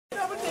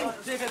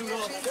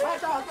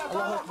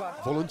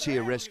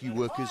Volunteer rescue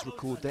workers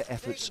record their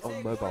efforts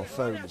on mobile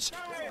phones,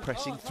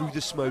 pressing through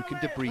the smoke and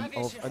debris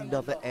of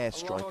another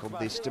airstrike on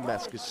this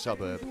Damascus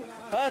suburb.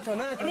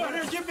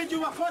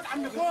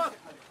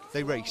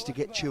 They race to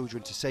get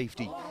children to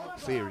safety,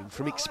 fearing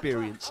from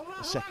experience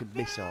a second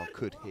missile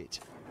could hit.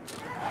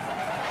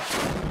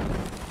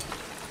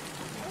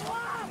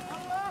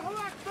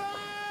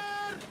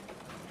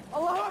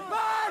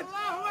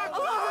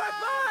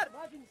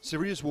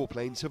 Syria's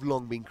warplanes have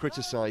long been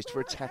criticised for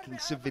attacking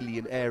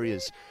civilian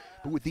areas,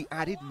 but with the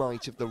added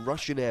might of the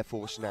Russian Air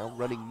Force now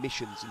running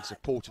missions in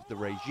support of the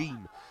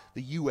regime,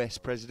 the US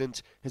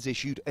president has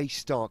issued a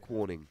stark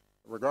warning.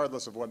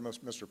 Regardless of what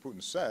Mr.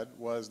 Putin said,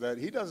 was that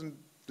he doesn't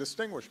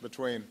distinguish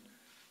between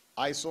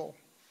ISIL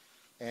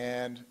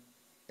and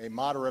a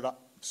moderate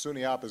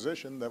Sunni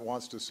opposition that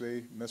wants to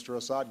see Mr.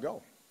 Assad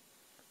go.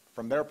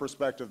 From their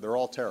perspective, they're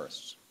all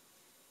terrorists,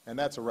 and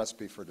that's a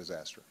recipe for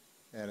disaster,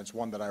 and it's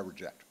one that I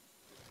reject.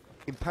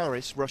 In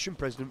Paris, Russian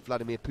President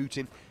Vladimir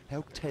Putin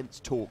held tense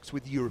talks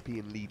with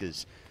European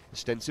leaders,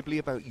 ostensibly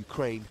about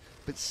Ukraine,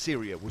 but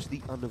Syria was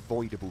the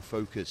unavoidable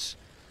focus.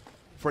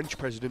 French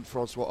President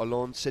François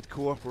Hollande said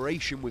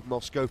cooperation with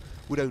Moscow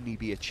would only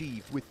be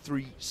achieved with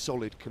three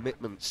solid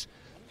commitments: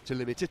 to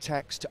limit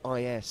attacks to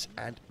IS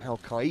and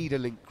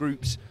Al-Qaeda-linked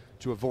groups,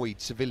 to avoid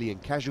civilian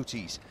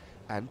casualties,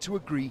 and to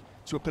agree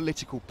to a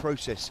political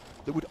process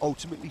that would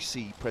ultimately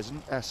see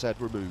President Assad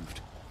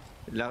removed.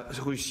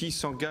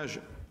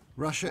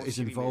 Russia is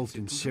involved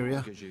in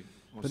Syria,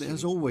 but it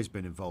has always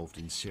been involved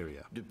in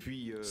Syria.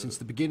 Since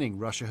the beginning,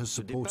 Russia has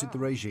supported the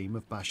regime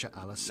of Bashar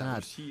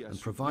al-Assad and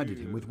provided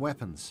him with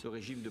weapons.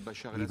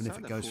 Even if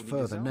it goes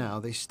further now,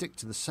 they stick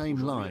to the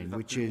same line,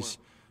 which is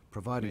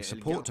providing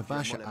support to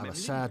Bashar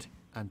al-Assad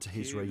and to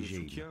his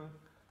regime.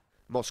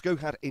 Moscow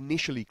had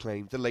initially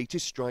claimed the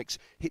latest strikes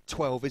hit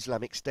 12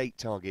 Islamic State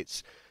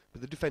targets,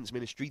 but the Defence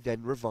Ministry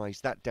then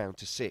revised that down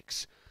to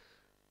 6.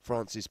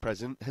 France's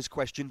president has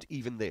questioned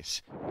even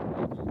this.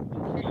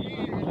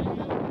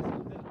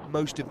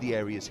 Most of the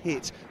areas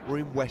hit were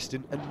in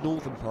western and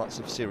northern parts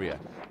of Syria,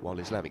 while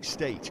Islamic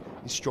State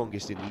is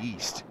strongest in the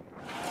east.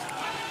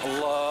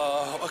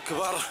 Allahu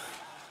Akbar.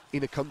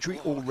 In a country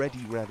already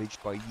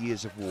ravaged by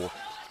years of war,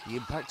 the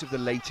impact of the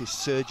latest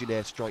surge in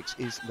airstrikes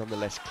is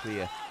nonetheless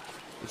clear.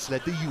 It's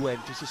led the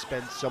UN to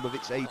suspend some of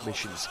its aid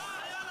missions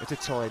at a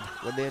time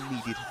when they are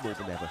needed more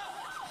than ever.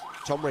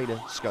 Tom Rayner,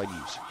 Sky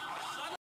News.